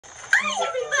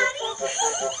everybody!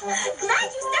 Glad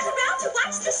you stuck around to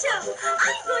watch the show.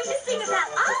 I'm going to sing about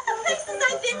all the places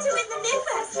I've been to in the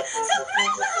Midwest. So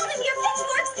grab a hold of your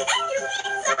pitchforks and your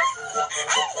pizza,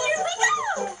 and here we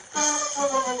go!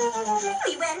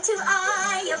 We went to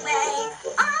Iowa,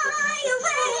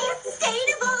 state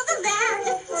of all the land,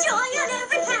 joy on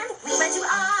every hand. We went to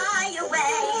Iowa,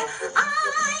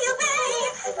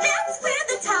 that's where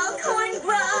the tall corn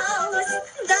grows.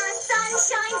 The sun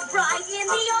shines bright in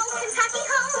the old Kentucky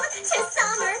home. 'Tis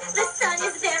summer, the sun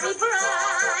is very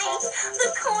bright. The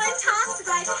corn tops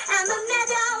ripe and the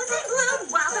meadows in bloom,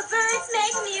 while the birds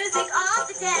make music all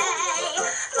the day.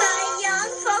 The young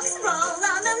folks roll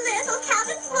on the little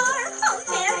cabin floor, all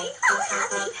merry, all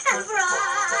happy and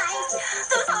bright.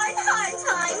 Those hard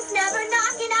times never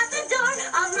knocking at the door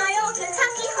of my old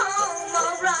Kentucky home,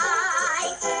 all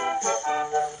right.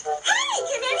 Hey,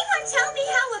 can anyone tell me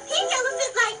how a pink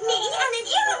elephant like me and an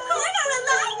ear of corn are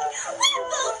alike? We're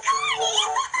both corny!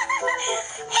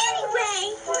 Anyway,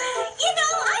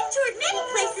 I've toured many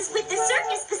places with the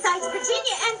circus besides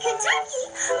Virginia and Kentucky,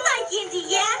 like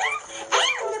Indiana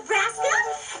and Nebraska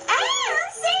and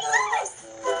St. Louis.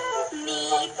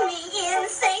 Meet me in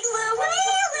St.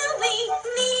 Louis,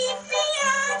 meet me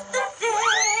at the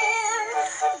fair.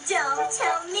 Don't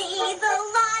tell me the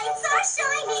lights are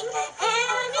shining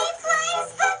any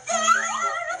place but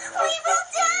there. We will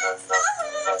dance the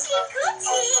hoochie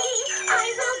coochie. I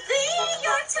will be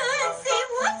your tootsie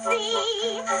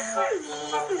wootsie.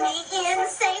 Meet me in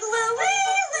St.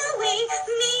 Louis,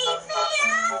 meet me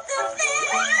at the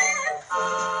fair.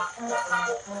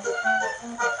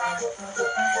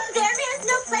 There is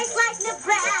no place like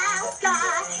Nebraska,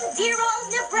 dear old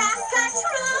Nebraska,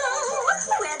 true,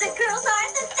 where the girls are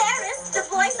the fairest, the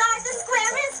boys are the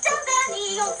squarest of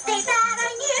any old state that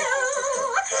I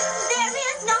knew. There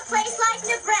is no place like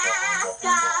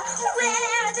Nebraska,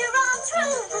 where they're all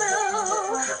true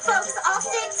blue. Folks all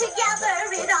stick together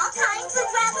in all kinds of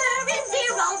weather in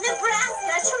dear old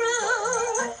Nebraska,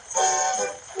 true.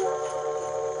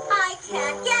 I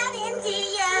can't get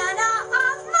Indiana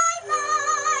off my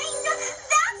mind.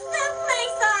 That's the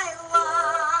place I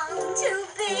long to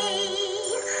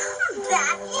be.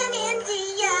 Back in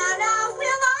Indiana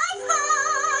will I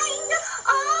find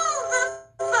all the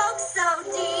folks so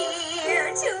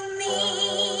dear to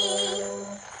me.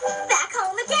 Back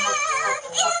home again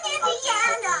in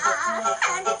Indiana,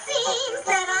 and it seems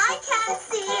that I can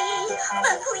see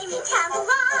the gleaming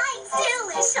candlelight still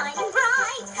is shining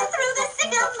bright through the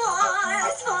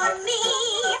sycamores for me.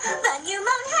 The new